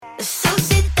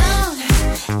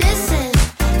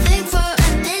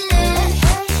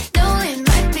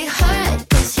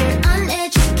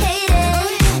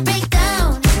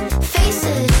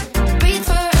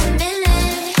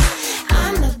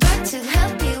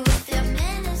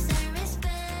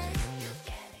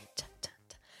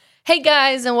Hey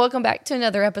guys, and welcome back to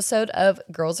another episode of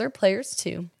Girls Are Players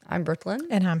Too. I'm Brooklyn.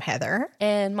 And I'm Heather.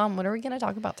 And Mom, what are we going to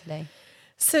talk about today?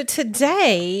 So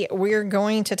today we're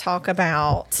going to talk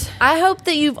about... I hope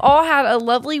that you've all had a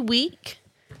lovely week.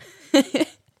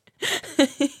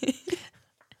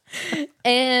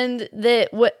 And that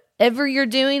whatever you're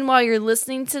doing while you're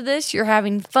listening to this, you're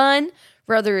having fun,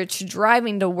 whether it's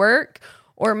driving to work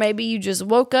or maybe you just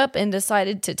woke up and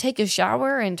decided to take a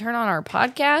shower and turn on our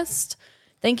podcast.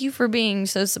 Thank you for being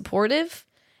so supportive.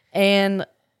 And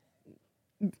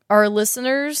our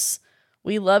listeners,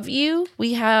 we love you.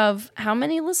 We have how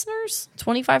many listeners?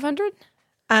 2,500?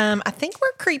 I think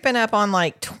we're creeping up on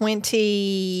like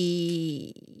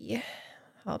 20...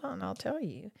 Hold on, I'll tell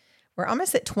you. We're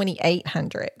almost at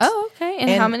 2,800. Oh, okay.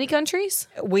 And how many countries?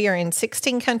 We are in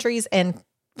 16 countries, and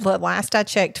the last I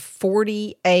checked,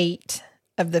 48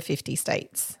 of the 50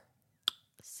 states.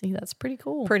 See, that's pretty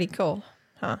cool. Pretty cool,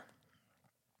 huh?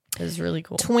 It is really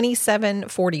cool.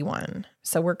 2741.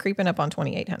 So we're creeping up on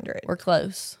 2,800. We're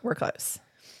close. We're close.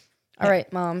 All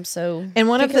right, Mom. So, and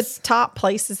one of the top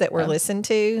places that we're listened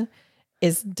to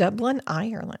is Dublin,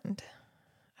 Ireland.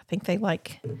 I think they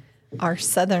like our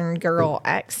Southern girl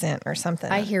accent or something.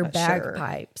 I hear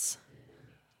bagpipes.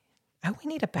 Oh, we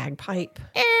need a bagpipe.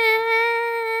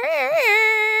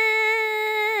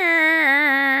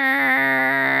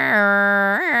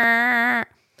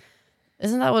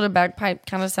 Isn't that what a bagpipe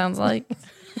kind of sounds like?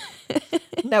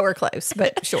 No, we're close,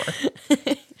 but sure.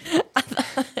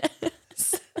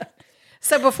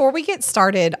 So before we get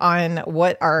started on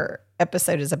what our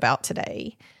episode is about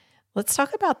today, let's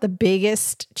talk about the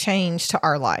biggest change to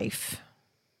our life.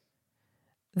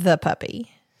 The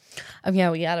puppy. Oh,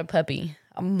 yeah, we got a puppy.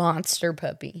 A monster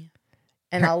puppy.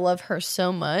 And I love her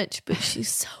so much, but she's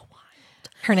so wild.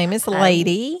 Her name is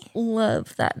Lady. I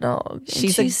love that dog.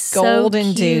 She's a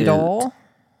golden doodle.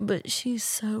 But she's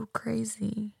so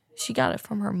crazy. She got it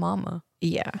from her mama.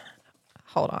 Yeah.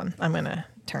 Hold on. I'm going to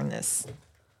turn this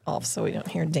off so we don't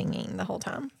hear dinging the whole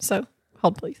time. So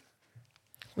hold, please.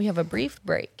 We have a brief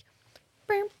break.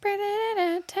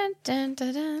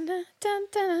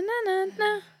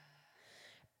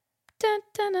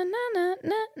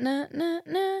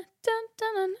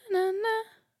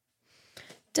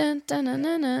 Tequila.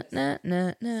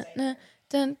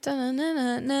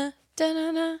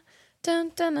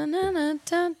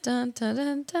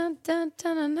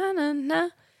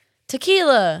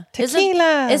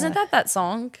 Isn't that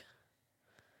song?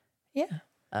 Yeah.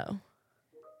 Oh.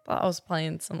 Thought I was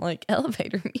playing some like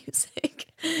elevator music.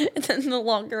 And then the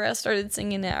longer I started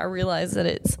singing it, I realized that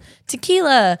it's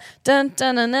tequila. Dun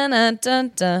dun dun dun dun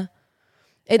dun dun.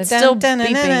 It's still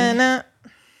beeping.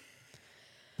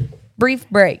 Brief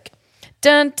break.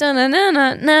 Dun dun dun dun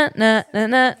dun dun dun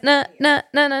dun dun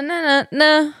dun dun dun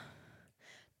dun.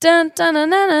 Dun dun dun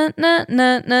dun dun dun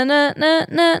dun dun dun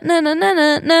dun dun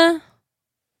dun dun.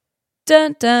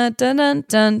 Dun dun dun dun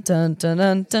dun dun dun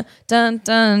dun dun dun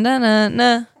dun dun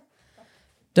dun.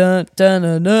 Dun dun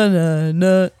dun dun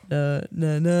dun dun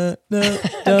dun dun.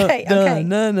 Okay, okay.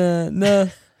 Dun dun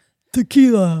dun.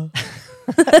 Tequila.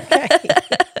 Okay.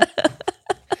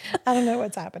 I don't know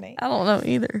what's happening. I don't know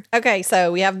either. Okay,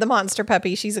 so we have the monster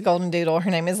puppy. She's a golden doodle. Her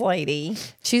name is Lady.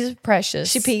 She's precious.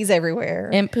 She pees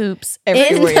everywhere. And poops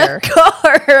everywhere. In the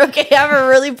car. Okay, I have a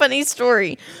really funny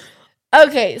story.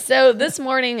 Okay, so this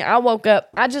morning I woke up.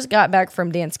 I just got back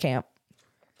from dance camp.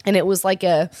 And it was like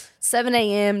a 7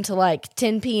 a.m. to like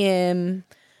 10 p.m.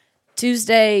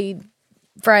 Tuesday,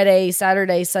 Friday,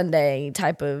 Saturday, Sunday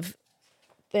type of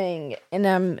thing.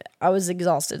 And I was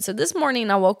exhausted. So this morning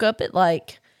I woke up at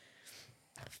like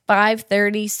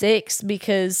 5:36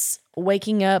 because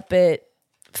waking up at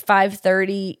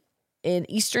 5:30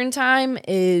 in Eastern time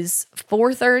is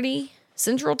 4:30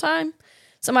 Central time.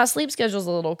 So my sleep schedule's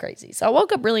a little crazy. So I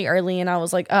woke up really early and I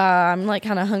was like, I'm like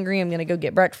kind of hungry. I'm going to go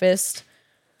get breakfast.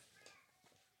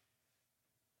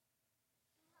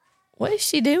 What is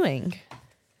she doing?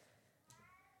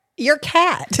 Your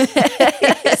cat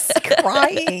is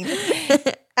crying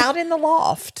out in the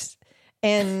loft.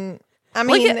 And I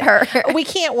mean, look at her. We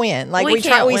can't win. Like we win.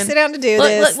 sit down to do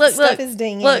this. Stuff is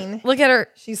dinging. Look at her.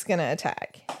 She's going to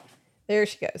attack. There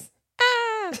she goes.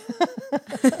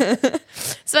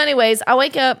 So anyways, I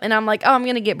wake up and I'm like, I'm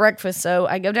going to get breakfast. So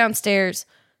I go downstairs.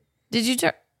 Did you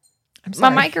turn my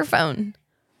microphone?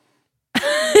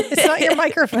 It's not your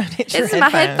microphone. It's your my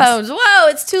headphones. Whoa,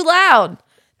 it's too loud.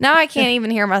 Now I can't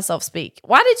even hear myself speak.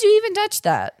 Why did you even touch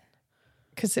that?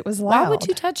 Because it was loud. Why would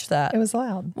you touch that? It was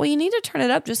loud. Well, you need to turn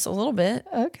it up just a little bit.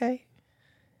 Okay.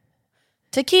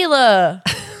 Tequila.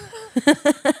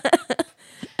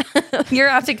 You're going to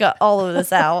have to cut all of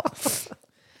this out.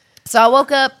 So I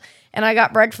woke up And I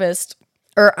got breakfast,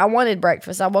 or I wanted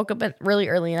breakfast. I woke up really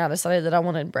early and I decided that I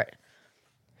wanted breakfast.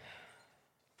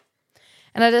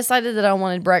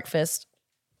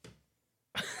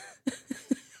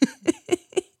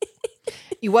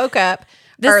 You woke up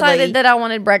Decided early. that I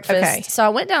wanted breakfast. Okay. So I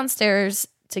went downstairs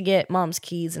to get mom's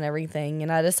keys and everything.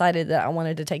 And I decided that I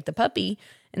wanted to take the puppy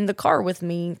in the car with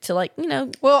me to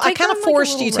Well, I kind of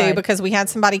forced you to because we had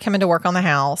somebody coming to work on the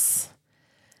house.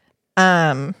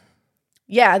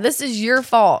 Yeah, this is your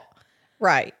fault.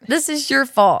 Right. This is your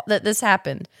fault that this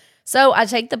happened. So I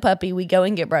take the puppy. We go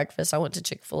and get breakfast. I went to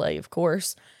Chick-fil-A, of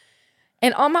course.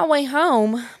 And on my way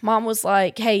home, mom was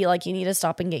like, hey, you need to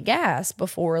stop and get gas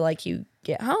before, you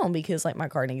get home because, my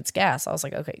car needs gas. I was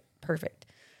like, okay, perfect.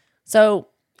 So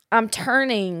I'm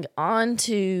turning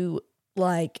onto,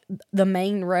 the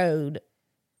main road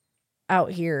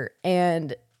out here,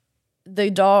 and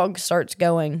the dog starts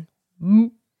going,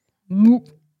 boop, boop,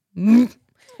 boop.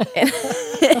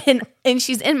 And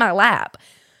she's in my lap.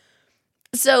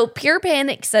 So pure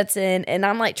panic sets in, and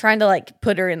I'm trying to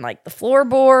put her in the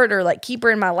floorboard or keep her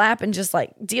in my lap and just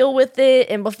deal with it.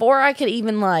 And before I could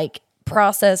even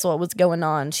process what was going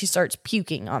on, she starts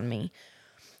puking on me.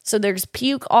 So there's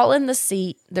puke all in the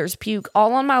seat. There's puke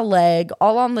all on my leg,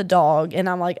 all on the dog. And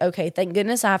I'm like, okay, thank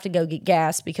goodness I have to go get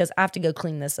gas because I have to go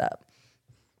clean this up.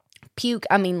 Puke,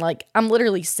 I'm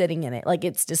literally sitting in it.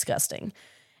 It's disgusting.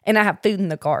 And I have food in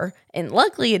the car. And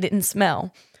luckily it didn't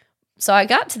smell. So I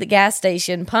got to the gas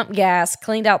station, pumped gas,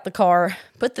 cleaned out the car,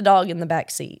 put the dog in the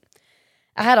back seat.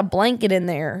 I had a blanket in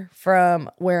there from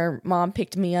where mom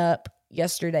picked me up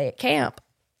yesterday at camp.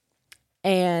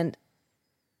 And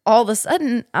all of a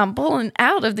sudden, I'm pulling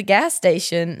out of the gas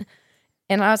station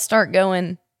and I start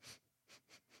going,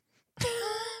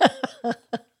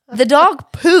 the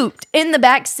dog pooped in the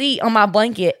back seat on my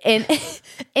blanket.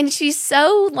 And she's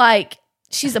so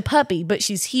she's a puppy, but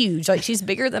she's huge. She's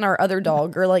bigger than our other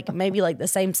dog, or maybe the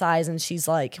same size. And she's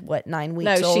 9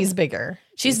 weeks old? No, she's bigger.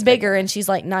 She's bigger and she's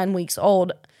 9 weeks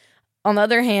old. On the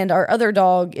other hand, our other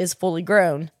dog is fully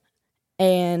grown.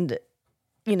 And,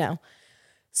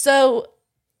 so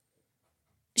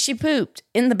she pooped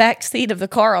in the back seat of the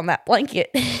car on that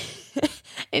blanket.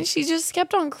 And she just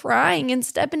kept on crying and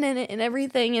stepping in it and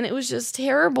everything. And it was just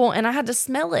terrible. And I had to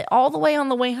smell it all the way on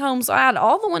the way home. So I had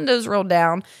all the windows rolled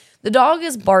down. The dog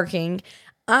is barking.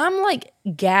 I'm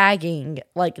gagging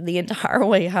the entire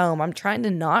way home. I'm trying to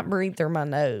not breathe through my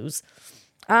nose.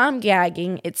 I'm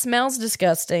gagging. It smells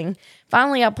disgusting.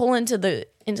 Finally, I pull into the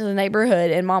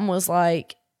neighborhood and mom was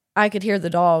like, I could hear the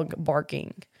dog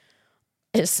barking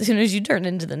as soon as you turned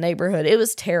into the neighborhood. It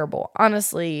was terrible.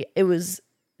 Honestly,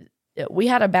 we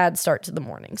had a bad start to the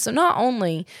morning. So not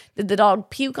only did the dog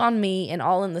puke on me and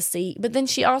all in the seat, but then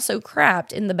she also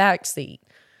crapped in the back seat.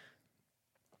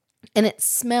 And it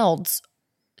smelled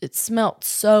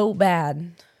so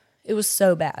bad. It was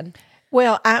so bad.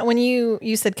 Well, when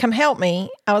you said, come help me,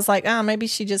 I was like, maybe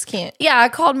she just can't. Yeah, I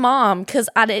called mom because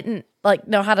I didn't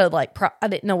know how to I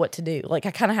didn't know what to do. I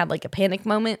kind of had a panic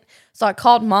moment. So I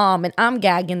called mom and I'm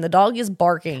gagging. The dog is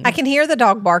barking. I can hear the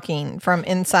dog barking from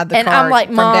inside the and car I'm like,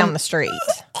 from Mom, down the street.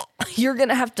 You're going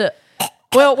to have to.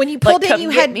 Well, when you pulled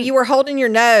in, you were holding your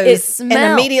nose. And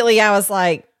immediately I was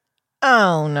like,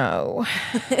 oh no.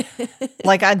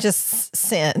 I just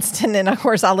sensed. And then of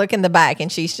course I look in the back and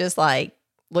she's just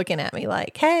looking at me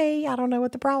hey, I don't know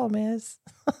what the problem is.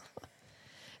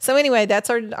 So anyway, that's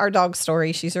our dog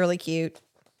story. She's really cute.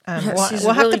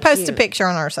 We'll have to post a picture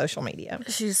on our social media.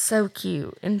 She's so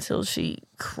cute until she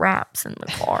craps in the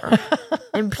car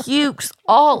and pukes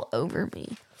all over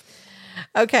me.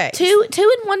 Okay. Two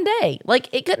in one day.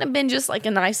 It couldn't have been just a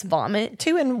nice vomit.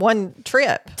 2 in 1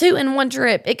 trip. 2 in 1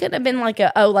 trip. It couldn't have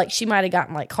been she might have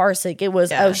gotten car sick. It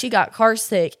was, she got car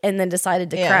sick and then decided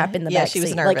to crap in the back seat. She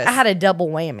was nervous. I had a double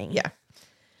whammy. Yeah.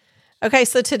 Okay,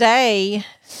 so today,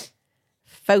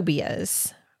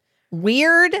 phobias.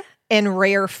 Weird and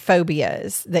rare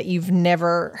phobias that you've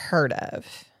never heard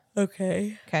of.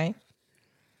 Okay.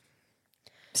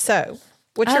 So,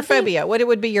 what's your phobia? What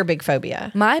would be your big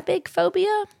phobia? My big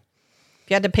phobia? If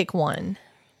you had to pick one.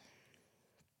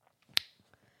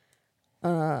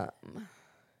 Mine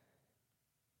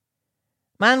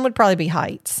would probably be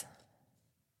heights.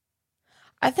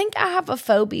 I think I have a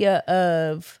phobia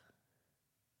of,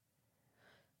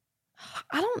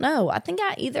 I don't know. I think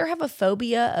I either have a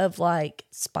phobia of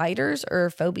spiders or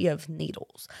a phobia of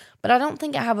needles. But I don't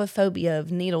think I have a phobia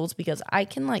of needles because I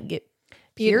can get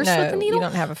pierced with a needle. You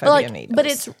don't have a phobia of needles. But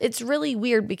it's really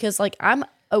weird because I'm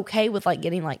okay with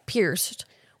getting pierced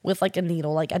with like a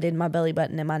needle. Like I did my belly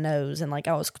button and my nose, and like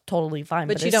I was totally fine.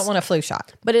 But you don't want a flu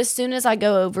shot. But as soon as I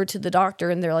go over to the doctor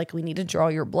and they're like, we need to draw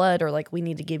your blood, or like we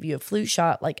need to give you a flu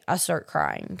shot, like I start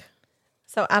crying.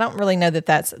 So I don't really know that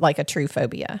that's like a true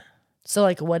phobia. So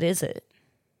like, what is it?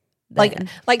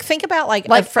 Like think about like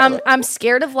I'm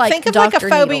scared of like think of doctor like a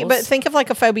phobia, needles. but think of like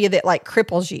a phobia that like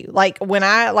cripples you. Like when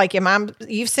I like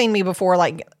you've seen me before,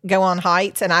 like go on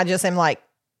heights and I just am like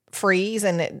freeze,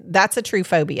 and that's a true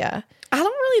phobia. I don't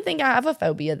really think I have a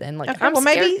phobia then. Like Okay, well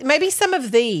maybe some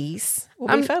of these will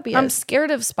be phobias. I'm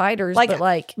scared of spiders,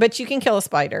 but you can kill a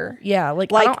spider. Yeah,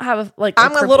 like I don't have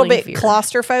I'm a little bit fear.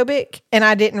 claustrophobic, and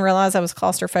I didn't realize I was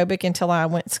claustrophobic until I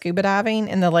went scuba diving,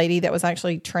 and the lady that was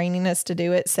actually training us to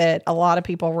do it said a lot of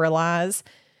people realize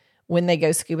when they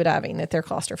go scuba diving that they're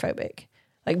claustrophobic.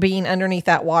 Like being underneath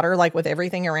that water, like with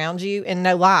everything around you, and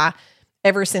no lie,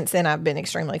 ever since then I've been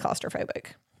extremely claustrophobic.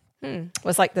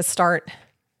 Was like the start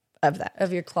of that.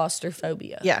 Of your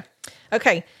claustrophobia. Yeah.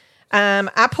 Okay.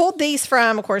 I pulled these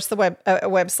from, of course, the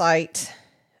website.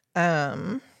 I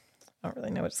don't really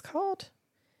know what it's called.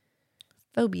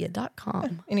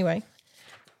 Phobia.com. Anyway.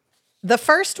 The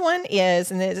first one is,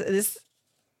 and this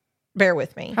bear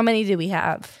with me. How many do we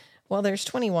have? Well, there's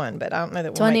 21, but I don't know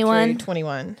that we'll 21. make through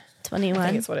 21. 21. I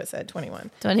think it's what it said, 21.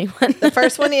 21. The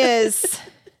first one is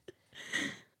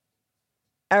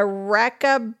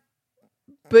Aracabutrobia.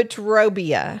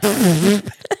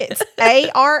 It's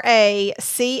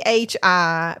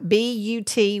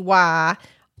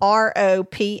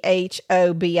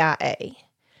ARACHIBUTYROPHOBIA.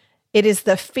 It is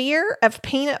the fear of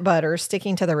peanut butter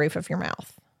sticking to the roof of your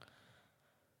mouth.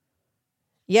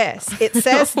 Yes, it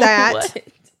says that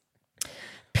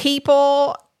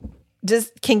people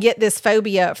just can get this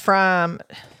phobia from.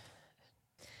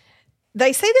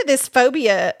 They say that this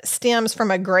phobia stems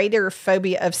from a greater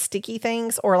phobia of sticky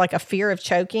things, or like a fear of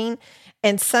choking.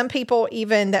 And some people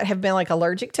even that have been like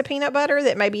allergic to peanut butter,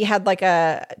 that maybe had like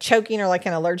a choking or like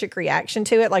an allergic reaction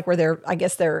to it, like where their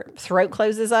throat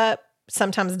closes up,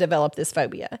 sometimes develop this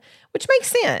phobia, which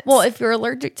makes sense. Well, if you're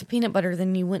allergic to peanut butter,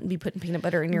 then you wouldn't be putting peanut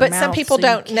butter in your mouth. But some people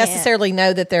don't necessarily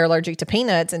know that they're allergic to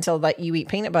peanuts until like you eat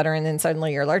peanut butter and then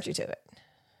suddenly you're allergic to it.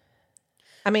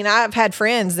 I mean, I've had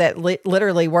friends that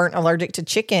literally weren't allergic to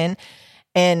chicken,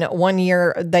 and one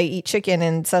year they eat chicken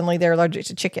and suddenly they're allergic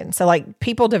to chicken. So like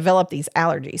people develop these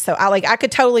allergies. So I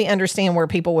could totally understand where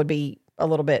people would be a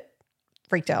little bit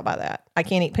freaked out by that. I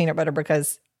can't eat peanut butter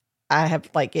because I have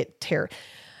like it tear.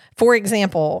 For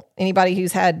example, anybody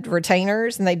who's had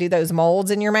retainers and they do those molds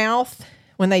in your mouth,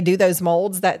 when they do those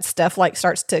molds, that stuff like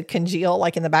starts to congeal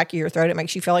like in the back of your throat. It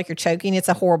makes you feel like you're choking. It's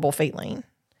a horrible feeling.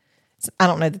 I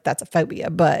don't know that that's a phobia,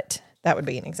 but that would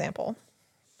be an example.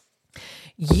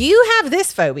 You have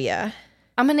this phobia.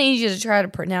 I'm going to need you to try to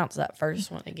pronounce that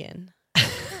first one again.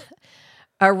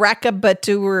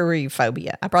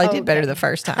 Aracabutrobia. I probably did better the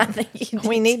first time. I think you did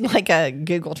We need like a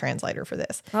Google translator for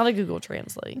this. Not a Google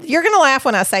Translate. You're going to laugh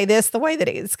when I say this, the way that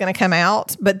it's going to come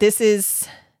out, but this is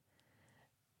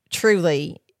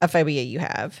truly a phobia you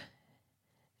have.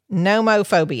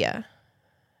 Nomophobia.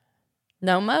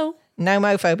 Nomo?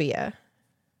 Nomophobia.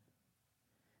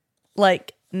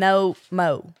 Like no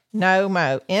mo.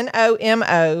 Nomo.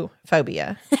 Nomo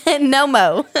phobia.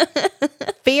 Nomo.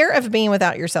 Fear of being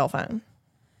without your cell phone.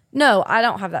 No, I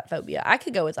don't have that phobia. I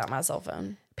could go without my cell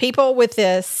phone. People with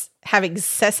this have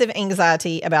excessive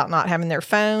anxiety about not having their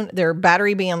phone, their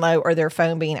battery being low, or their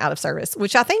phone being out of service,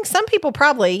 which I think some people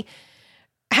probably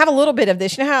have a little bit of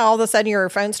this. You know how all of a sudden your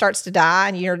phone starts to die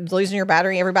and you're losing your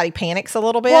battery, everybody panics a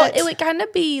little bit? Well, it would kind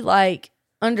of be like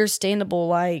understandable.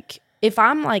 Like if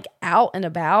I'm like out and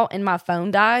about and my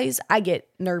phone dies, I get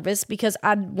nervous because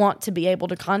I want to be able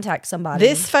to contact somebody.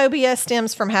 This phobia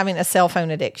stems from having a cell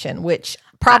phone addiction, which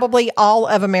probably all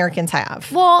of Americans have.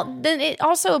 Well, then it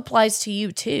also applies to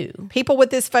you too. People with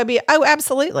this phobia, oh,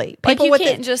 absolutely. People you with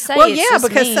can't just say well, it's yeah, just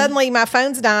because me. suddenly my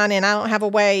phone's dying and I don't have a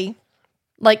way.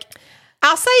 Like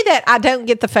I'll say that I don't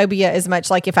get the phobia as much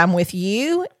like if I'm with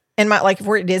you and if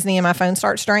we're at Disney and my phone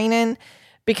starts draining,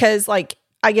 because like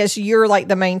I guess you're like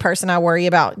the main person I worry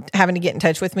about having to get in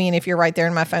touch with me, and if you're right there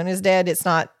and my phone is dead, it's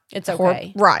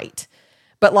okay. Right.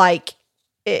 But like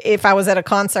if I was at a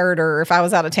concert or if I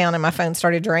was out of town and my phone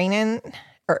started draining,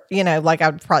 or like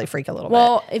I'd probably freak a little bit.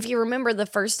 Well, if you remember the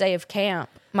first day of camp,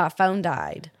 my phone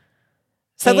died.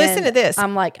 So listen to this.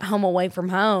 I'm like home away from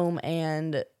home,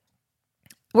 and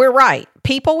we're right.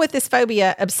 People with this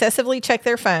phobia obsessively check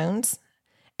their phones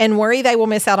and worry they will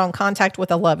miss out on contact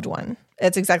with a loved one.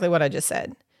 That's exactly what I just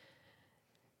said.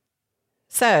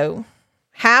 So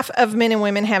Half of men and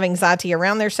women have anxiety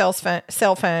around their cell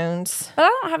phones. But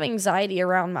I don't have anxiety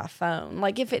around my phone.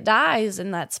 Like if it dies,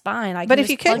 and that's fine. But if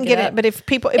you couldn't get it, but if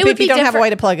you don't have a way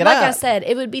to plug it up. Like I said,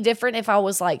 it would be different if I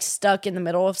was like stuck in the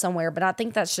middle of somewhere. But I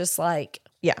think that's just like,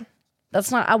 yeah,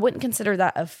 that's not, I wouldn't consider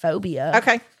that a phobia.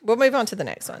 Okay, we'll move on to the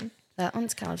next one. That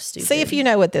one's kind of stupid. See if you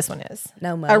know what this one is.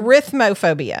 No, Mo.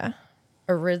 Arithmophobia.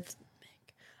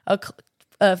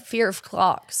 A fear of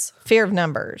clocks. Fear of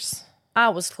numbers. I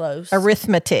was close.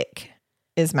 Arithmetic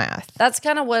is math. That's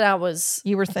kind of what I was.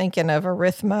 You were thinking of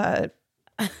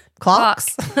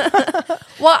clocks.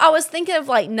 Well, I was thinking of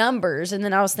like numbers, and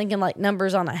then I was thinking like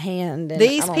numbers on a hand. And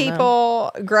These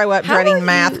people grow up dreading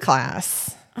math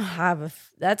class.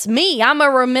 That's me. I'm a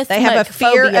arithmetic. They have a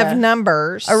fear of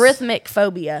numbers. Arithmetic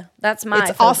phobia. That's my.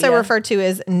 It's also referred to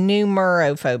as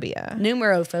numerophobia.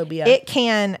 Numerophobia. It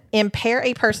can impair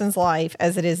a person's life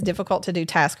as it is difficult to do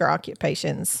tasks or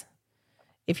occupations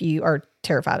if you are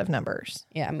terrified of numbers.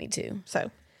 Yeah, me too. So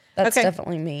that's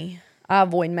definitely me. I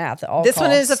avoid math at all This costs.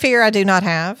 one is a fear I do not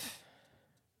have.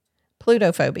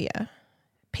 Plutophobia.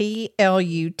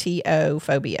 Pluto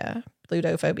phobia.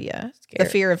 Plutophobia. The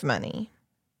fear of money.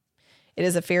 It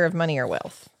is a fear of money or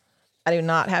wealth. I do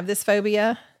not have this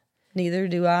phobia. Neither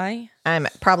do I. I'm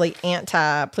probably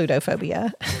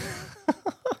anti-Plutophobia.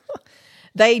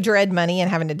 They dread money and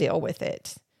having to deal with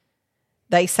it.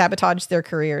 They sabotage their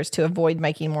careers to avoid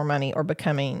making more money or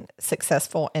becoming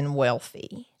successful and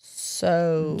wealthy.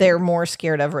 So they're more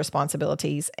scared of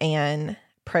responsibilities and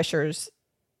pressures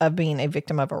of being a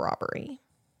victim of a robbery.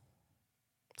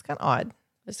 It's kind of odd.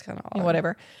 It's kind of odd.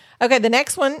 Whatever. Okay, the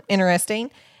next one, interesting.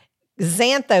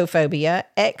 Xanthophobia.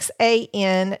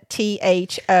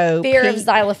 Xantho. Fear of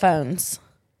xylophones.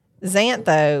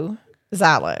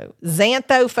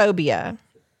 Xanthophobia.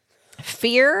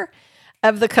 Fear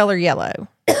of the color yellow.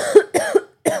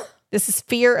 This is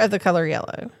fear of the color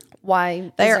yellow.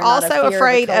 Why? They are also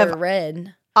afraid of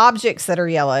red objects that are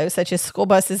yellow, such as school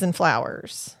buses and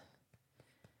flowers.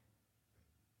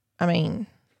 I mean,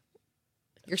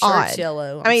 your shirt's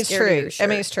yellow. It's true.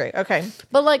 It's true. Okay.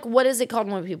 But like, what is it called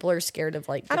when people are scared of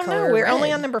like the I don't color know. We're red?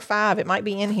 only on number 5. It might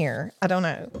be in here. I don't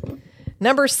know.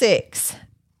 Number 6,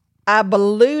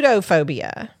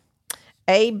 ablutophobia.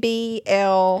 ABL.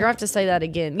 You're gonna have to say that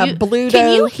again. Abluto.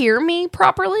 Can you hear me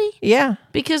properly? Yeah.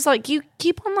 Because like you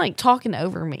keep on like talking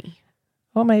over me.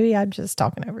 Well, maybe I'm just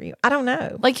talking over you. I don't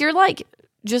know. Like you're like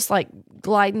just like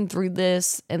gliding through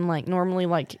this, and like normally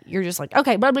like you're just like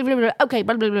okay, blah blah blah blah. Okay,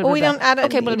 blah blah blah. Well, we don't. I don't.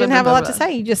 Okay, you didn't have a lot to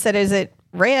say. You just said, "Is it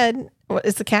red? What,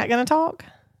 is the cat going to talk?"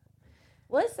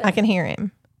 Listen, I can hear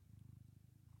him.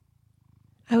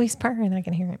 Oh, he's purring. I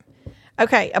can hear him.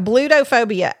 Okay,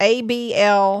 ablutophobia.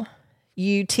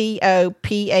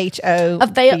 ABLUTOPHO.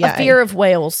 a fear of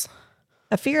whales.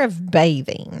 A fear of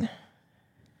bathing.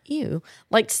 Ew.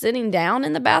 Like sitting down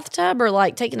in the bathtub or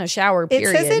like taking a shower, period?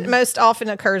 It says it most often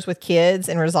occurs with kids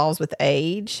and resolves with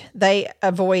age. They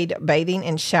avoid bathing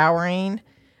and showering,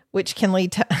 which can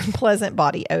lead to unpleasant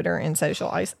body odor and social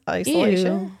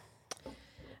isolation. Ew.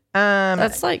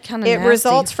 That's like kind of It nasty.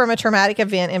 results from a traumatic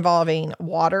event involving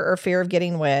water or fear of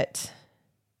getting wet.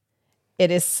 It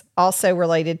is also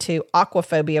related to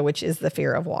aquaphobia, which is the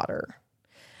fear of water.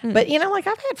 But, like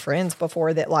I've had friends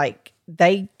before that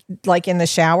they in the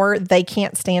shower, they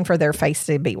can't stand for their face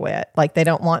to be wet. Like they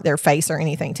don't want their face or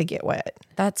anything to get wet.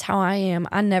 That's how I am.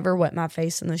 I never wet my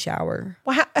face in the shower.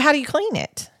 Well, how do you clean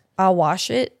it? I'll wash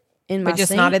it in my But just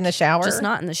sink. not in the shower? Just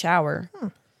not in the shower.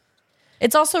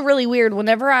 It's also really weird.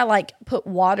 Whenever I like put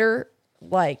water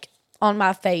like on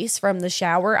my face from the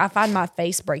shower, I find my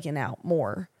face breaking out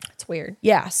more. It's weird.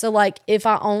 Yeah. So like if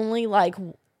I only like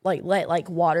let like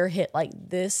water hit like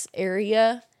this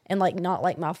area and like not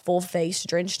like my full face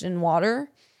drenched in water,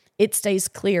 it stays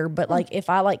clear. But like if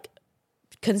I like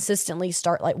consistently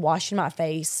start like washing my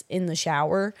face in the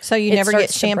shower, so you never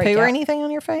get shampoo or anything on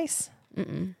your face?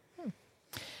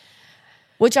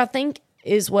 Which I think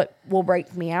is what will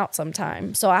break me out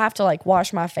sometime. So I have to like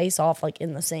wash my face off like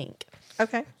in the sink.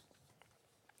 Okay.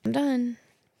 I'm done.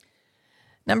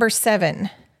 Number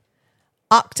 7,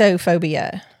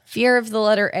 octophobia. Fear of the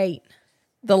letter 8.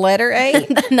 The letter 8?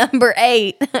 The number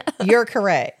 8. You're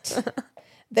correct.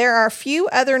 There are a few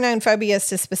other known phobias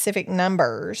to specific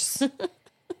numbers.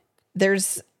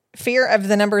 There's fear of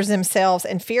the numbers themselves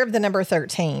and fear of the number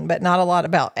 13, but not a lot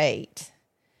about 8.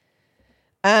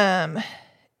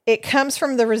 It comes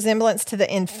from the resemblance to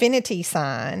the infinity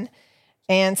sign.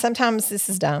 And sometimes this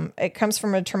is dumb. It comes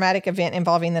from a traumatic event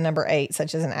involving the number 8,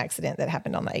 such as an accident that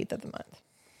happened on the 8th of the month.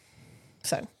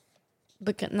 So.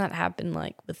 But couldn't that happen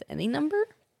like with any number?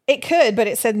 It could, but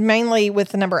it said mainly with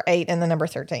the number 8 and the number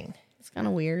 13. It's kind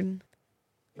of weird.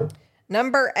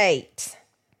 Number 8.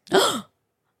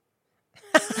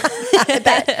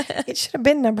 It should have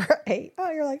been number 8.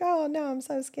 Oh, you're like, oh no, I'm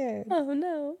so scared. Oh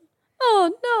no.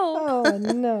 Oh no. Oh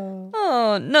no.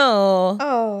 Oh no.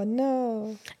 Oh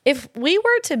no. If we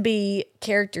were to be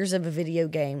characters of a video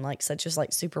game, such as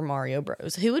Super Mario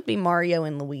Bros., who would be Mario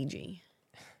and Luigi?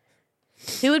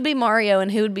 Who would be Mario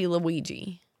and who would be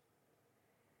Luigi?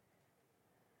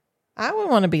 I would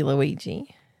want to be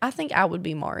Luigi. I think I would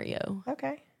be Mario.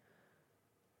 Okay.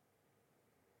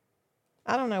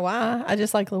 I don't know why. I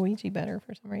just like Luigi better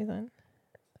for some reason.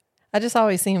 I just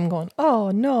always see him going,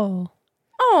 oh no.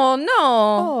 Oh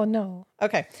no. Oh no.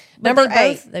 Okay. But Number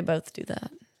 8. They both do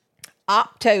that.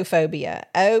 Optophobia.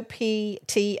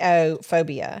 O-P-T-O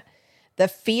phobia. The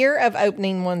fear of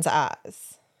opening one's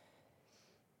eyes.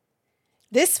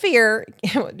 This fear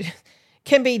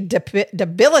can be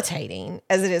debilitating,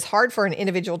 as it is hard for an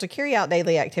individual to carry out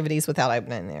daily activities without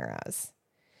opening their eyes.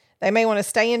 They may want to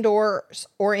stay indoors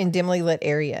or in dimly lit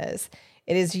areas.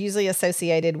 It is usually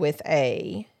associated with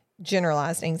a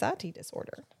generalized anxiety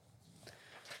disorder.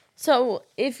 So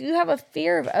if you have a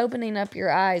fear of opening up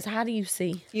your eyes, how do you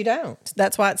see? You don't.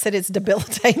 That's why it said it's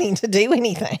debilitating to do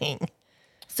anything.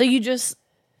 So you just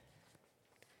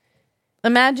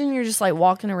imagine you're just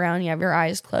walking around, you have your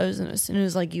eyes closed, and as soon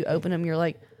as you open them, you're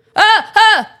like,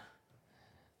 ah!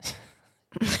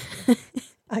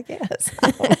 I guess.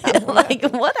 I don't know.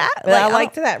 What happened? But I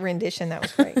liked that rendition. That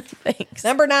was great. Thanks.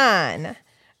 Number 9,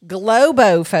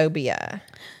 globophobia.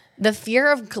 The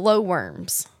fear of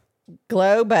glowworms.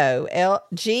 Globo,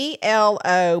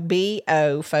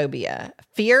 Globo phobia.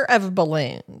 Fear of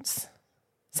balloons.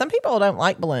 Some people don't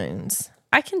like balloons.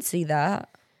 I can see that.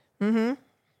 Mm-hmm.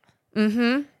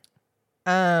 Mm-hmm.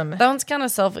 That one's kind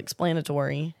of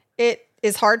self-explanatory. It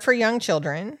is hard for young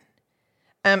children.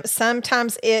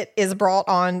 Sometimes it is brought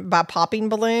on by popping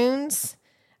balloons.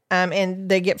 And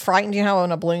they get frightened,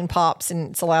 when a balloon pops and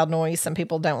it's a loud noise. Some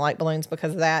people don't like balloons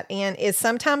because of that. And it's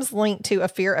sometimes linked to a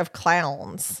fear of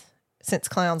clowns, since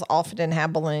clowns often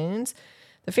have balloons.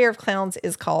 The fear of clowns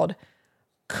is called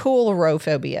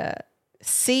coulrophobia.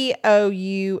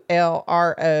 Coulro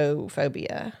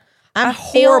phobia. I'm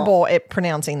horrible at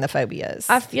pronouncing the phobias.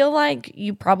 I feel like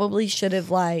you probably should have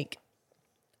let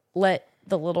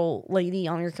the little lady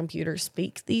on your computer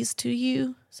speak these to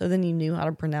you, so then you knew how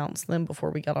to pronounce them before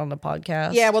we got on the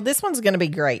podcast. Yeah, well, this one's going to be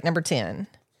great. Number 10.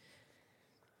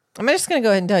 I'm just going to go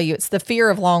ahead and tell you, it's the fear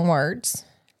of long words.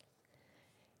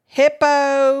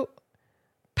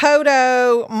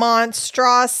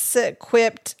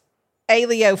 Hippopotomonstrosiquipt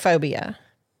aliophobia.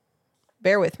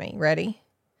 Bear with me. Ready?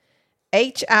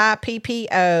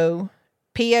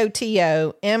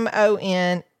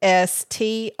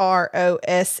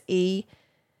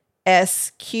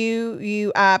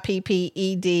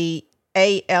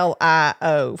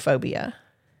 phobia.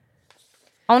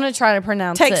 I want to try to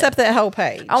pronounce it. Takes up that whole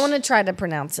page. I want to try to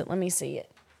pronounce it. Let me see it.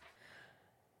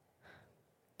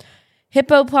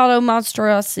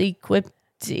 Hippopotomonstrosiquipt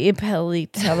I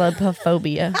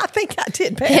think I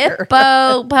did better.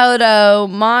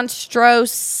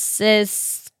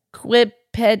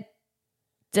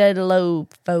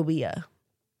 Hippopotomonstrosiquipedelophobia.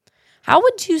 How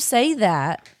would you say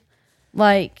that?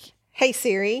 Hey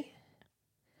Siri,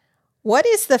 what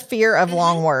is the fear of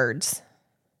long words?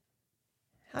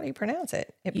 How do you pronounce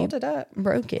it? It pulled it up.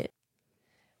 Broke it.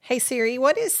 Hey Siri,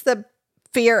 what is the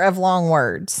fear of long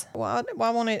words? Why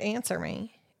won't it answer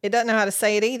me? It doesn't know how to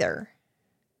say it either.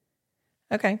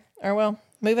 Okay. Or well,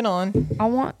 moving on. I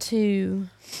want to.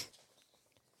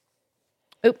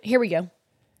 Oh, here we go.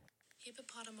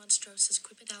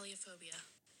 Hippopotomonstrosiquipedalia.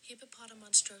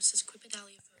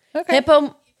 Hippopotomonstrosiquipedalia. Okay.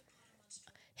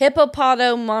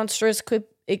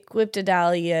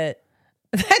 Hippopotomonstrosiquipedalia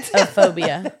That's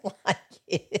phobia. like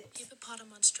it.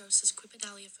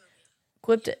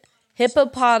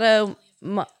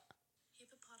 Hippopotomonstrosiquipedalia.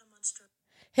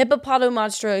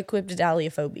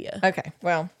 Hippopotomonstrosiquipedalia. Okay.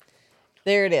 Well,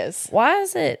 there it is. Why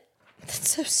is it? That's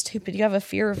so stupid. You have a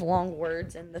fear of long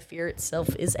words, and the fear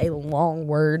itself is a long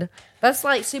word. That's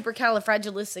like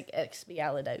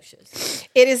supercalifragilisticexpialidocious.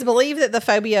 It is believed that the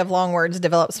phobia of long words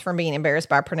develops from being embarrassed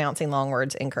by pronouncing long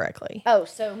words incorrectly. Oh,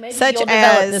 so maybe Such you'll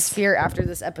develop as- this fear after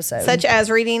this episode. Such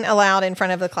as reading aloud in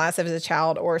front of the class as a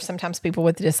child, or sometimes people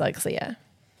with dyslexia.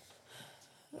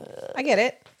 I get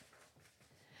it.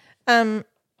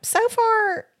 So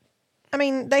far, I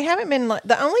mean, they haven't been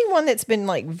the only one that's been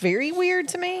very weird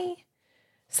to me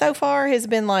so far has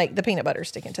been the peanut butter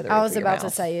sticking to the roof I was of your about to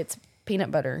mouth. say it's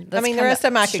peanut butter. I mean, the rest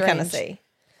of them I could kind of see.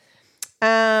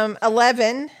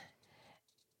 11.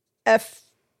 Ephobophobia.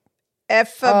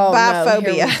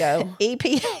 Here we go.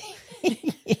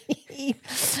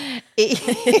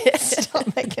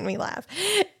 Stop making me laugh.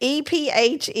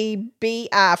 EPHEBI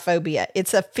phobia.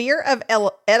 It's a fear of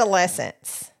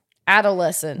adolescence.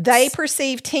 Adolescents. They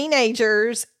perceive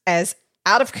teenagers as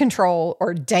out of control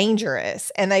or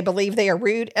dangerous, and they believe they are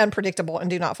rude, unpredictable, and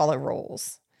do not follow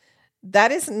rules.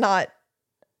 That is not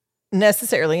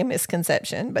necessarily a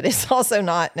misconception, but it's also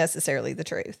not necessarily the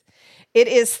truth. It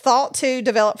is thought to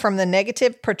develop from the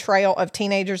negative portrayal of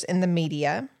teenagers in the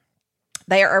media.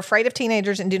 They are afraid of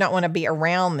teenagers and do not want to be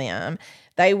around them.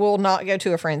 They will not go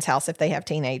to a friend's house if they have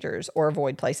teenagers or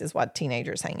avoid places while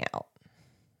teenagers hang out.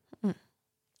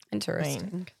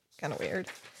 Interesting. Kind of weird.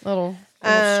 Little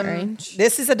strange.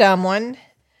 This is a dumb one.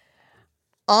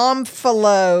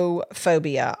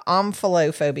 Omphalophobia.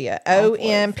 Omphalophobia.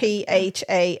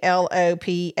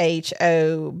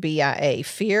 OMPHALOPHOBIA.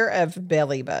 Fear of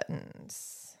belly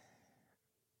buttons.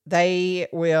 They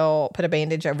will put a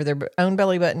bandage over their own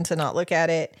belly button to not look at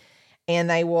it, and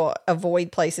they will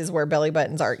avoid places where belly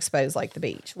buttons are exposed, like the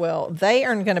beach. Well, they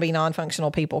are going to be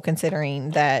non-functional people,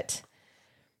 considering that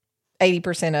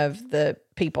 80% of the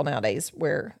people nowadays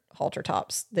wear halter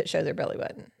tops that show their belly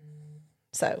button.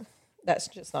 So that's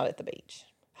just not at the beach.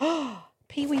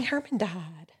 Pee Wee Herman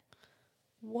died.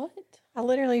 What? I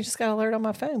literally just got an alert on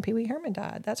my phone. Pee Wee Herman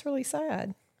died. That's really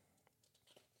sad.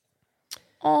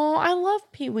 Oh, I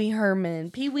love Pee Wee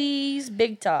Herman. Pee Wee's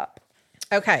Big Top.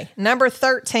 Okay. Number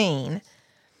 13.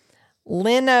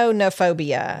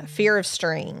 Linonophobia. Fear of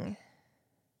string.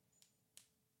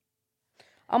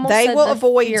 They will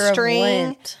avoid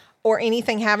string or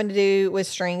anything having to do with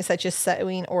string, such as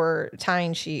sewing or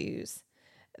tying shoes.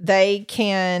 They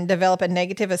can develop a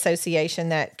negative association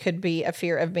that could be a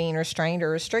fear of being restrained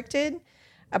or restricted.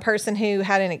 A person who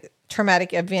had a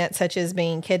traumatic event, such as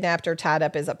being kidnapped or tied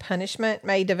up as a punishment,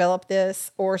 may develop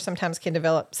this, or sometimes can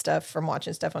develop stuff from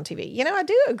watching stuff on TV. You know, I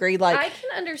do agree. Like, I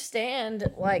can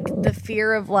understand like the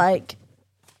fear of like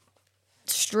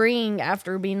string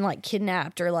after being like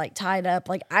kidnapped or like tied up.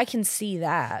 Like, I can see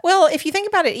that. well, if you think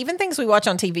about it, even things we watch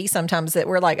on TV sometimes that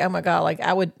we're like, oh my God, like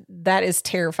that is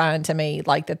terrifying to me.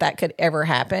 Like that could ever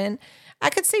happen. I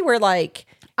could see where like,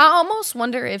 I almost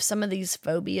wonder if some of these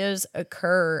phobias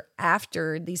occur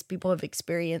after these people have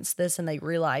experienced this and they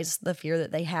realize the fear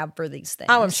that they have for these things.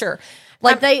 oh, I'm sure.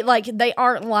 Like they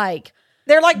aren't like,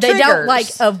 They're like they triggers. don't like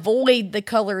avoid the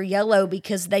color yellow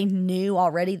because they knew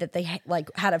already that they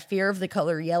had a fear of the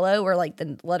color yellow, or like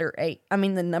the letter 8. I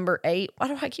mean the number 8. Why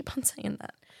do I keep on saying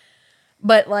that?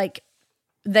 But like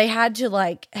they had to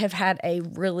like have had a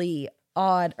really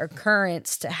odd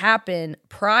occurrence to happen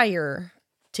prior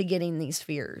to getting these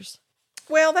fears.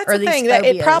 Well, that's or the these thing. That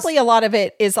it phobias. probably a lot of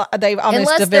it is they've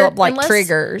almost developed like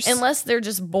triggers. Unless they're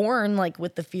just born like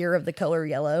with the fear of the color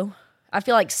yellow. I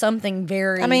feel like something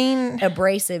very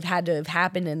abrasive had to have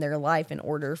happened in their life in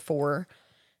order for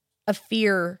a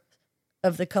fear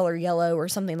of the color yellow or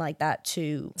something like that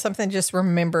to something just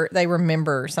they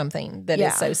remember something that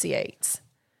associates.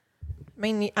 I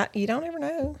mean, you don't ever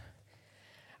know.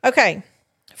 Okay.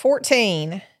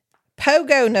 14.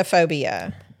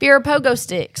 Pogonophobia. fear of pogo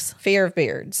sticks. Fear of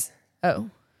beards. Oh.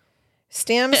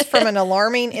 Stems from an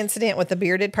alarming incident with a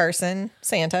bearded person,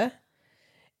 Santa.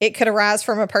 It could arise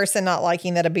from a person not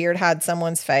liking that a beard hides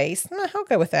someone's face. I'll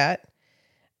go with that.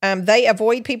 They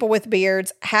avoid people with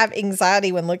beards, have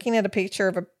anxiety when looking at a picture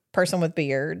of a person with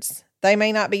beards. They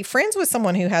may not be friends with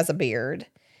someone who has a beard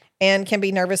and can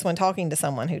be nervous when talking to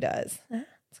someone who does.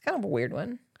 It's kind of a weird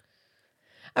one.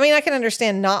 I mean, I can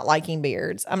understand not liking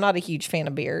beards. I'm not a huge fan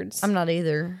of beards. I'm not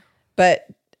either. But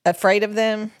afraid of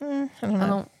them? I don't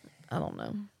know. I don't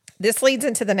know. This leads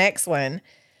into the next one.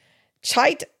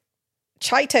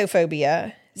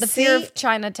 Chaetophobia. The fear of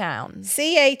Chinatown.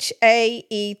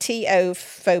 CHAETO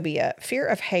phobia. Fear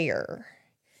of hair.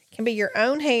 Can be your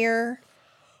own hair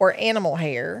or animal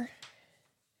hair.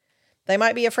 They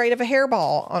might be afraid of a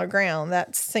hairball on a ground.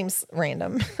 That seems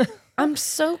random. I'm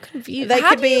so confused. They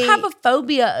How could do you be- have a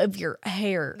phobia of your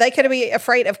hair? They could be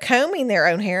afraid of combing their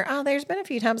own hair. Oh, there's been a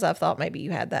few times I've thought maybe you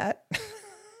had that.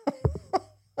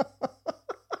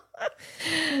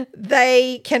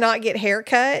 They cannot get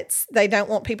haircuts. They don't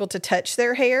want people to touch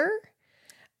their hair.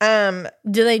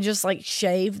 Do they just like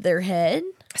shave their head?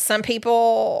 Some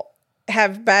people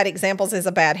have bad examples as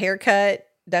a bad haircut.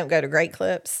 Don't go to Great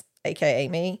Clips, aka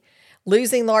me.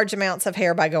 Losing large amounts of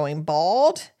hair by going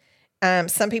bald.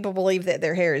 Some people believe that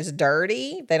their hair is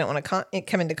dirty. They don't want to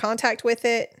come into contact with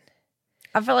it.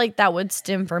 I feel like that would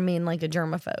stem from being like a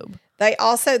germaphobe.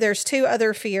 There's two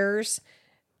other fears.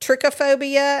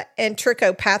 Trichophobia and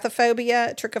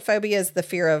trichopathophobia. Trichophobia is the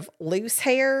fear of loose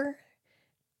hair.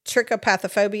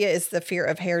 Trichopathophobia is the fear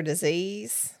of hair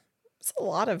disease. It's a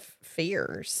lot of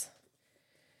fears.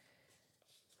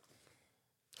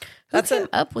 Who came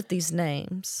up with these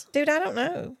names? Dude, I don't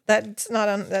know. That's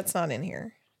not in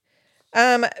here.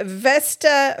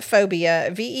 Vesta phobia,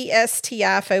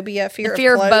 VESTI phobia, fear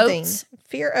fear of clothing. boats?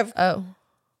 Fear of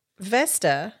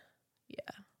Vesta.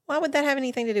 Yeah. Why would that have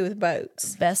anything to do with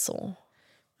boats? Vessel.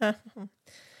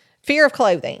 Fear of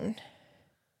clothing.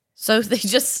 So they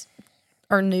just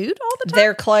are nude all the time?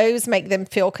 Their clothes make them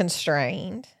feel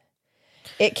constrained.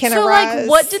 It can so arise. like,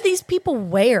 what do these people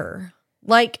wear?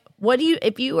 Like, what do you,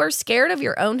 if you are scared of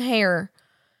your own hair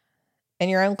and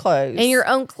your own clothes.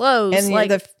 And like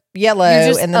the yellow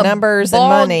and the numbers and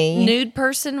money. Nude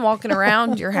person walking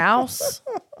around your house.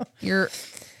 You're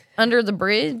under the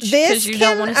bridge. This you can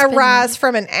don't want to arise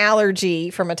from an allergy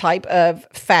from a type of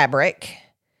fabric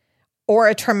or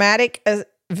a traumatic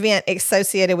event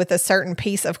associated with a certain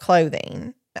piece of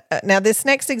clothing. Now, this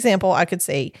next example I could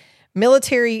see.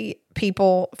 Military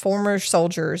people, former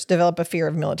soldiers, develop a fear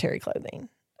of military clothing.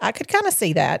 I could kind of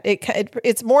see that.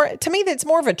 It's more, to me, that's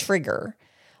more of a trigger.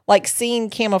 Like seeing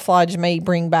camouflage may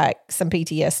bring back some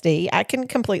PTSD. I can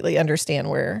completely understand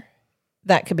where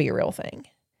that could be a real thing.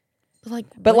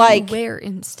 But what do you wear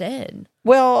instead?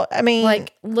 Well, I mean,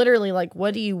 like literally, like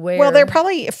what do you wear? Well, they're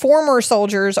probably former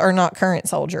soldiers are not current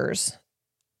soldiers.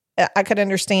 I could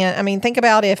understand. I mean, think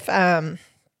about if,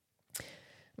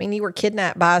 you were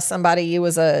kidnapped by somebody who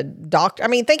was a doctor. I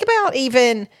mean, think about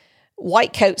even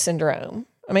white coat syndrome.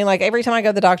 I mean, like every time I go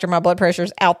to the doctor, my blood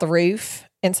pressure's out the roof.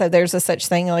 And so there's a such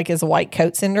thing like as white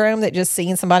coat syndrome that just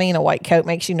seeing somebody in a white coat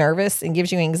makes you nervous and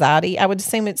gives you anxiety. I would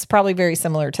assume it's probably very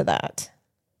similar to that.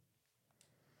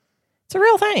 It's a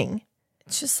real thing.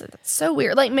 It's just so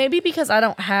weird. Like maybe because I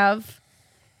don't have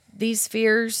these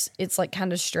fears, it's like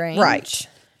kind of strange. Right.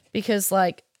 Because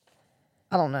like,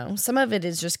 I don't know. Some of it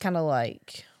is just kind of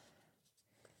like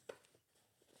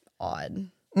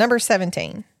odd. Number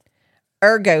 17,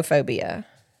 ergophobia,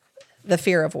 the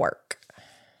fear of work.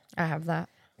 I have that.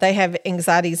 They have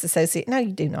anxieties associated. No,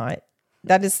 you do not.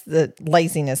 That is the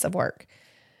laziness of work.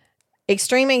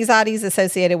 Extreme anxieties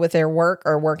associated with their work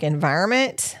or work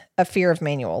environment, a fear of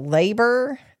manual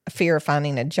labor, a fear of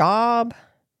finding a job.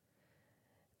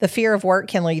 The fear of work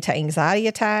can lead to anxiety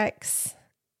attacks.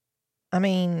 I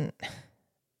mean,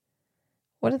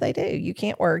 what do they do? You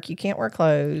can't work. You can't wear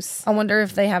clothes. I wonder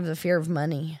if they have the fear of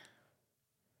money.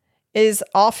 It is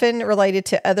often related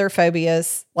to other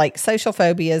phobias, like social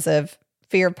phobias of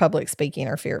fear of public speaking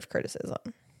or fear of criticism.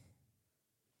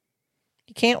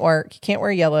 You can't work. You can't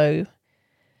wear yellow.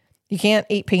 You can't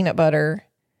eat peanut butter.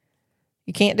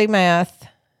 You can't do math.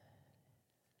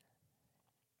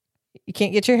 You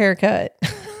can't get your hair cut.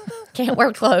 Can't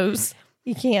wear clothes.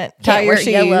 You can't tie your shoes.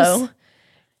 Yellow.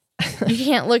 You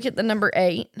can't look at the number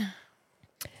 8.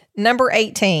 Number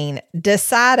 18,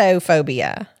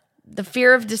 decidophobia. The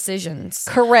fear of decisions.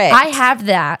 Correct. I have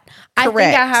that. Correct. I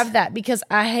think I have that because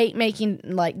I hate making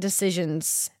like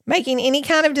decisions. Making any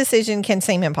kind of decision can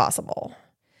seem impossible.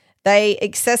 They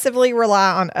excessively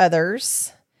rely on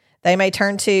others. They may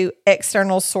turn to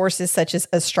external sources such as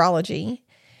astrology.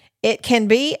 It can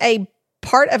be a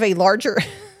part of a larger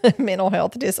mental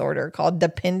health disorder called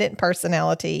dependent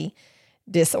personality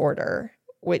disorder,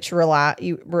 which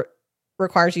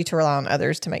requires you to rely on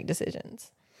others to make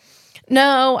decisions.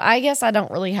 No, I guess I don't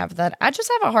really have that. I just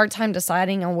have a hard time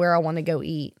deciding on where I want to go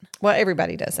eat. Well,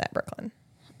 everybody does that, Brooklyn.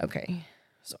 Okay.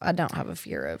 So I don't have a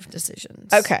fear of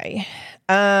decisions. Okay.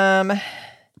 19.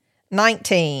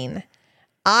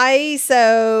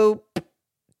 Isotrophobia.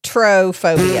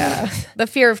 The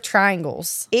fear of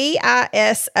triangles.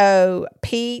 EISOPTRO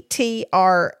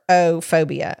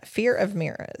phobia. Fear of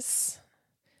mirrors.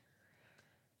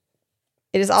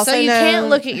 It is also so you known, can't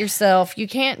look at yourself. You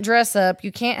can't dress up.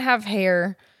 You can't have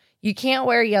hair. You can't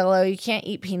wear yellow. You can't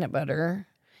eat peanut butter.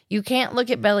 You can't look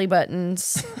at belly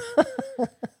buttons.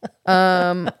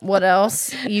 What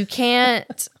else? You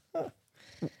can't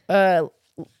look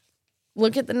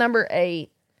at the number 8.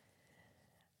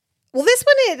 Well, this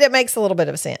one, it makes a little bit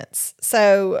of sense.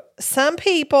 So some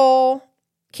people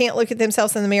can't look at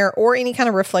themselves in the mirror or any kind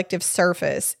of reflective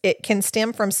surface. It can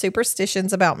stem from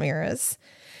superstitions about mirrors.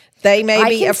 They may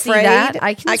be afraid.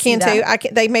 I can too.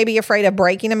 They may be afraid of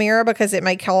breaking a mirror because it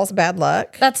may cause bad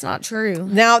luck. That's not true.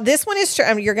 Now, this one is true.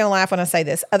 I mean, you're going to laugh when I say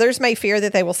this. Others may fear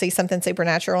that they will see something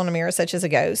supernatural in a mirror, such as a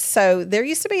ghost. So there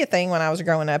used to be a thing when I was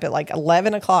growing up at like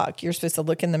 11 o'clock. You're supposed to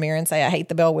look in the mirror and say, I hate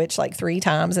the Bell Witch like 3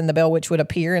 times. And the Bell Witch would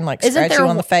appear and like scratch you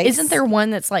on the face. Isn't there one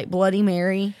that's like Bloody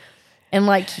Mary? And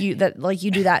like you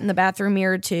do that in the bathroom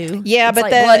mirror too. Yeah, it's but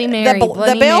like the Bloody Mary,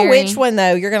 the Bell Witch one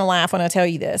though, you're gonna laugh when I tell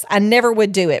you this. I never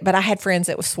would do it, but I had friends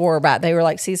that swore by it. They were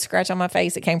like, "See, a scratch on my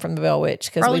face. It came from the Bell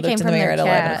Witch because we looked in the mirror at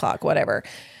 11 o'clock, whatever."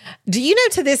 Do you know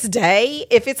to this day,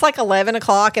 if it's like 11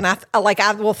 o'clock and I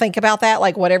will think about that,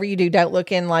 like whatever you do, don't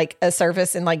look in like a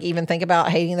service and like even think about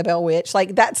hating the Bell Witch.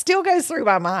 Like that still goes through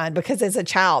my mind because as a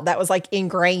child, that was like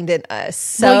ingrained in us.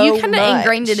 So you kind of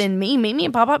ingrained it in me. Mimi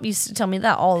and Pop used to tell me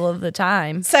that all of the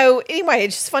time. So anyway,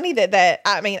 it's just funny that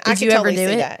I mean, I can you ever totally do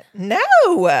see it? that.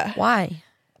 No. Why?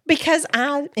 Because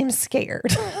I am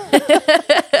scared.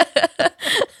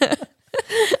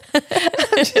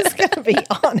 I'm just going to be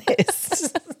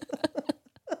honest.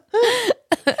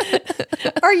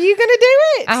 Are you going to do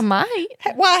it? I might.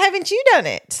 Why haven't you done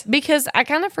it? Because I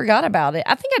kind of forgot about it.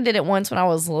 I think I did it once when I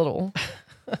was little.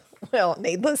 Well,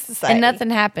 needless to say. And nothing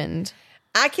happened.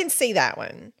 I can see that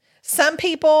one. Some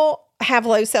people have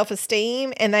low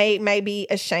self-esteem and they may be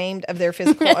ashamed of their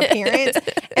physical appearance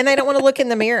and they don't want to look in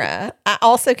the mirror. I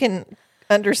also can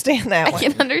understand that one. I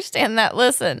can understand that.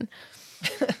 Listen,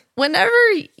 whenever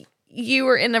you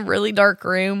were in a really dark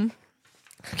room,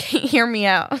 okay, hear me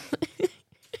out.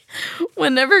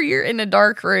 Whenever you're in a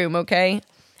dark room, okay,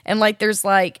 and like there's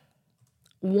like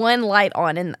one light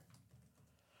on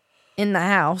in the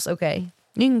house, okay,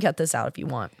 you can cut this out if you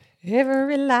want.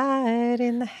 Every light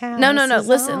in the house. No. is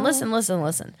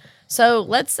Listen. So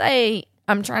let's say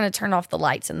I'm trying to turn off the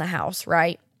lights in the house,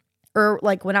 right? Or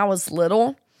like when I was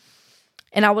little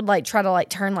and I would like try to like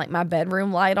turn like my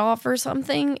bedroom light off or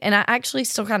something. And I actually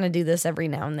still kind of do this every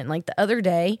now and then. Like the other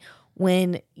day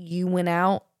when you went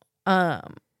out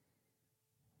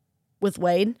with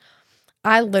Wade,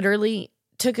 I literally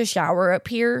took a shower up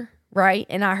here, right?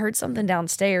 And I heard something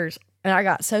downstairs and I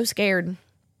got so scared.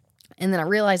 And then I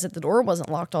realized that the door wasn't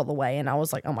locked all the way. And I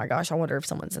was like, oh my gosh, I wonder if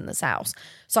someone's in this house.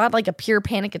 So I had like a pure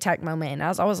panic attack moment. And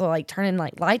as I was like turning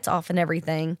like lights off and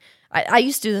everything, I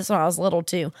used to do this when I was little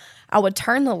too. I would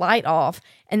turn the light off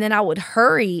and then I would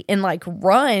hurry and like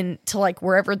run to like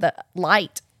wherever the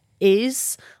light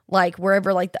is, like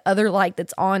wherever like the other light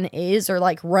that's on is, or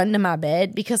like run to my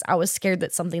bed because I was scared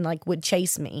that something like would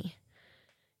chase me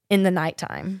in the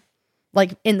nighttime,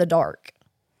 like in the dark.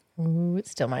 Ooh, it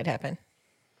still might happen.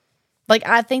 Like,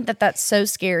 I think that that's so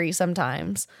scary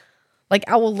sometimes. Like,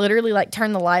 I will literally, like,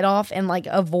 turn the light off and, like,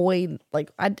 avoid,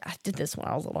 like, I did this when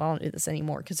I was little. I don't do this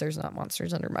anymore because there's not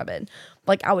monsters under my bed.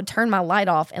 Like, I would turn my light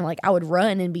off and, like, I would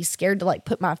run and be scared to, like,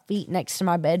 put my feet next to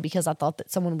my bed because I thought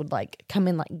that someone would, like, come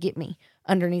in, like, get me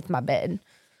underneath my bed.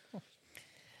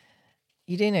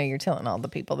 You do know you're telling all the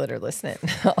people that are listening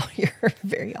all your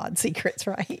very odd secrets,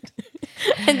 right?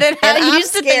 And then I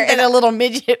used to think that a little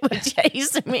midget would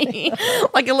chase me,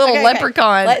 like a little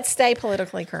leprechaun. Let's stay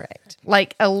politically correct.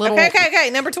 Like a little. Okay.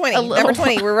 Number 20. Number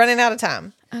 20. We're running out of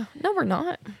time. Oh, no, we're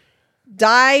not.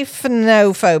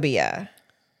 Phobia.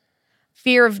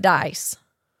 Fear of dice.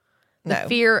 The No.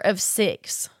 fear of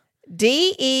six.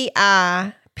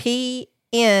 DEIPNO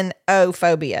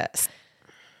phobia.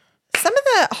 Some of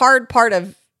the hard part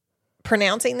of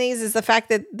pronouncing these is the fact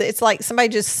that it's like somebody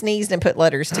just sneezed and put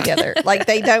letters together. Like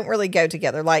they don't really go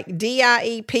together. Like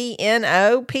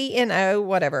DIEPNO,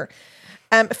 whatever.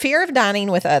 Fear of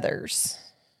dining with others.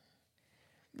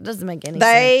 Doesn't make any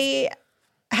sense. They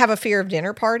have a fear of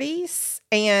dinner parties,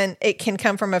 and it can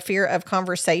come from a fear of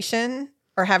conversation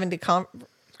or having to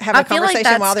have a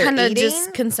conversation while they're eating.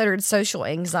 Just considered social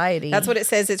anxiety. That's what it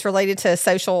says. It's related to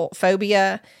social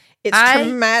phobia. It's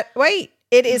traumatic. Wait,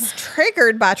 it is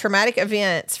triggered by traumatic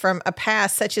events from a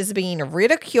past, such as being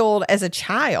ridiculed as a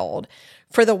child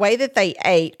for the way that they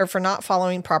ate or for not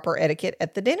following proper etiquette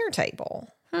at the dinner table.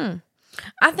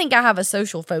 I think I have a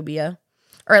social phobia,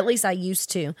 or at least I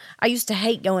used to. I used to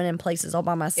hate going in places all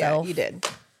by myself. Yeah, you did.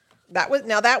 That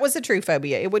was a true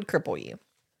phobia. It would cripple you.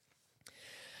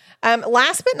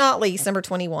 Last but not least, number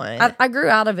 21. I grew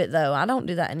out of it though. I don't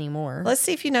do that anymore. Let's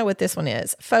see if you know what this one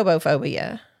is.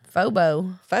 Phobophobia.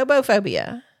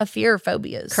 Phobophobia. A fear of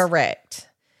phobias. Correct.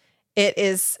 It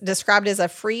is described as a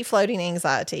free-floating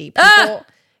anxiety. People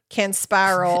can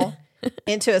spiral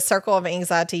into a circle of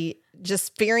anxiety,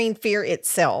 just fearing fear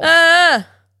itself.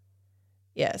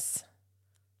 Yes.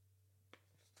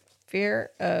 Fear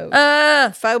of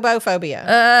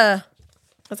phobophobia.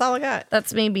 That's all I got.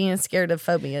 That's me being scared of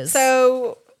phobias.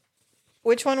 So,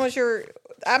 which one was your...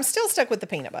 I'm still stuck with the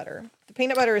peanut butter. The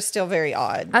peanut butter is still very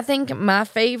odd. I think my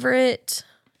favorite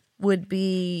would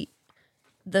be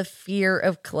the fear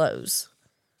of clothes.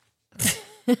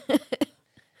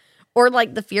 Or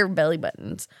like the fear of belly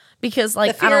buttons. Because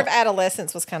like the fear of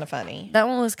adolescence was kind of funny. That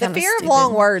one was kind of The fear of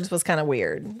long words was kind of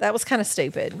weird. That was kind of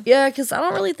stupid. Yeah, because I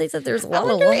don't really think that there's a lot I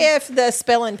wonder if the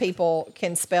spelling people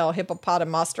can spell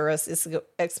hippopotamonstrous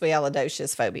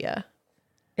expialidocious phobia.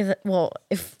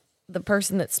 If the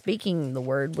person that's speaking the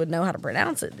word would know how to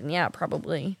pronounce it, then yeah,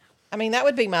 probably. I mean, that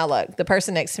would be my luck. The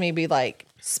person next to me would be like,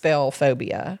 spell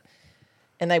phobia.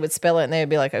 And they would spell it and they would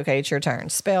be like, okay, it's your turn.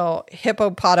 Spell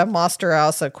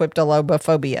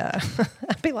hippopotamonstrosaucoiptolobophobia.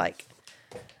 I'd be like,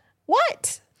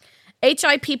 what?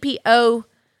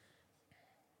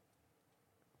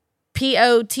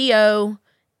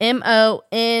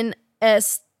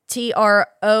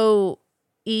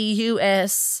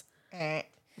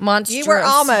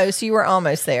 Monstrous. You were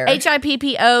almost there.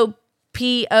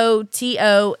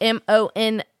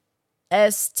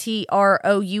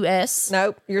 HIPPOPOTOMONSTROUS.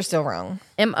 Nope, you're still wrong.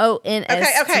 MONS.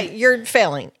 Okay, you're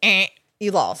failing.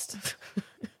 You lost.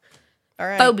 All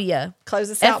right. Phobia. Close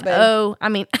this out, babe.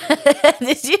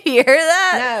 Did you hear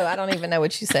that? No, I don't even know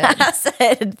what you said. I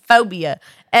said phobia.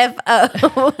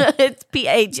 FO. It's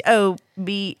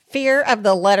PHOB. Fear of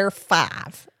the letter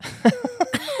 5.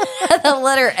 The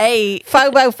letter 8.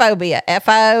 Phobophobia.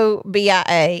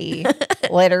 FOBIA.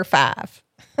 Letter 5.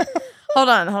 Hold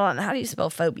on. How do you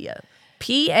spell phobia?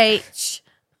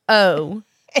 PHO.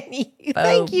 And you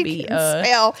think you can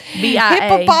spell BIA.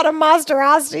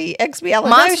 hippopotamonstrosity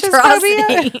expialidocious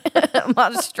phobia?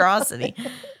 Monstrosity.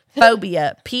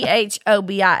 Phobia.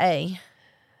 PHOBIA.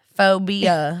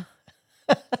 Phobia.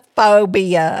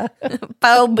 Phobia.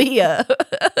 Phobia.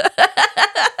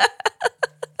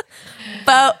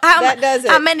 That does it.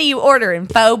 How many you ordering?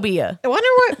 Phobia. I wonder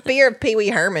what fear of Pee Wee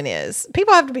Herman is.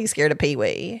 People have to be scared of Pee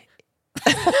Wee.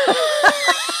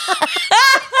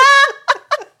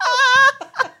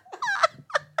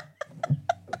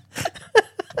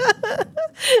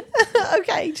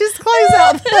 Okay, just close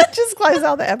out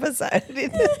the episode.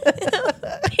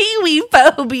 Pee-wee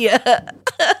phobia.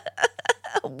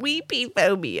 Weepy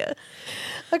phobia.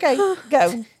 Okay,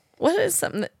 go. What is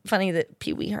something funny that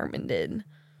Pee Wee Herman did?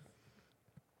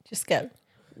 Just go.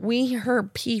 We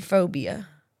heard pee phobia.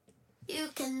 You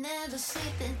can never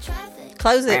sleep in traffic.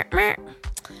 Close it.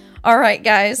 All right,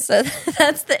 guys. So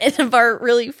that's the end of our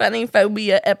really funny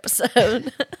phobia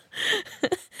episode.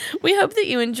 We hope that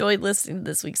you enjoyed listening to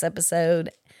this week's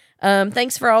episode.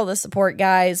 Thanks for all the support,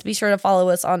 guys. Be sure to follow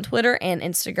us on Twitter and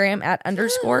Instagram at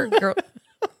 _girl.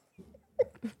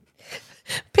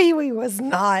 Pee Wee was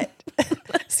not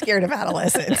scared of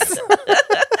adolescents.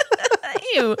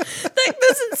 Ew, that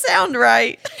doesn't sound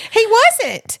right. He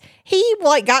wasn't. He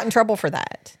got in trouble for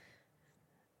that.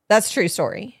 That's a true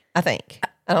story, I think.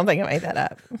 I don't think I made that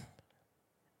up.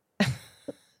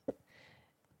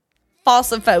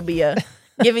 Falsophobia.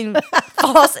 Giving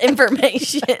false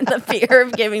information. The fear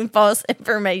of giving false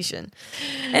information.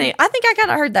 Anyway, I think I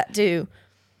kind of heard that too.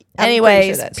 I'm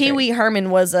Anyways, pretty sure Pee Wee Herman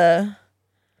was a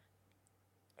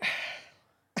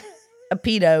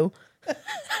pedo.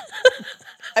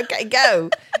 Okay, go.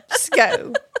 Just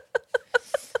go.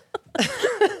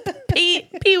 Pee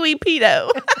Wee pedo.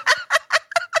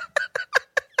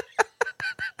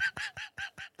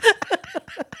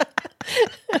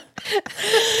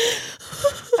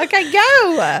 Okay,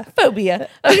 go. Phobia.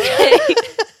 Okay.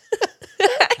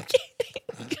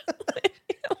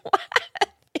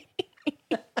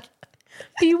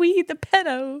 Pee Wee the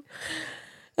pedo.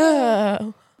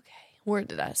 Oh, okay. Where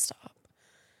did I stop?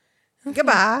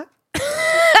 Goodbye.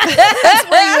 That's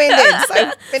where you ended,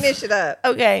 so finish it up.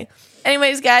 Okay.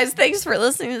 Anyways, guys, thanks for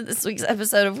listening to this week's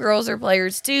episode of Girls Are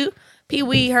Players 2. Pee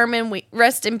Wee Herman,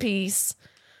 rest in peace.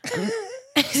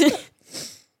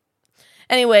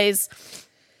 Anyways,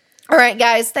 all right,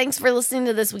 guys, thanks for listening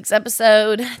to this week's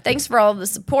episode. Thanks for all of the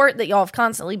support that y'all have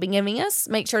constantly been giving us.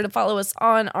 Make sure to follow us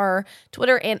on our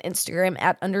Twitter and Instagram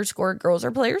at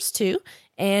 _girlsareplayers2,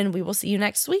 and we will see you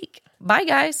next week. Bye,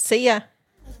 guys. See ya.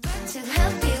 To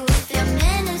help you with your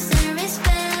manners and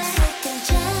respect and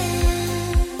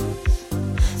change.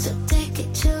 So take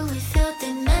it to a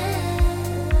filthy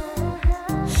man.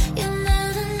 You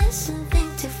never listen,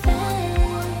 think too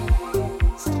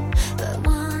fast. But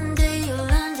one day you'll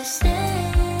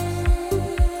understand.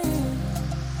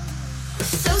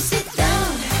 So sit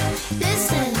down,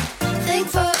 listen, think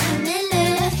for a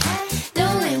minute.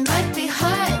 Though it might be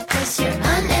hard, 'cause you're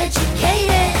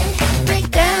uneducated.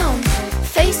 Break down,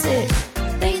 face it,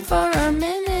 think for a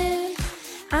minute.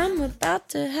 I'm about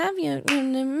to have you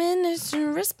in a minute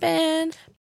wristband.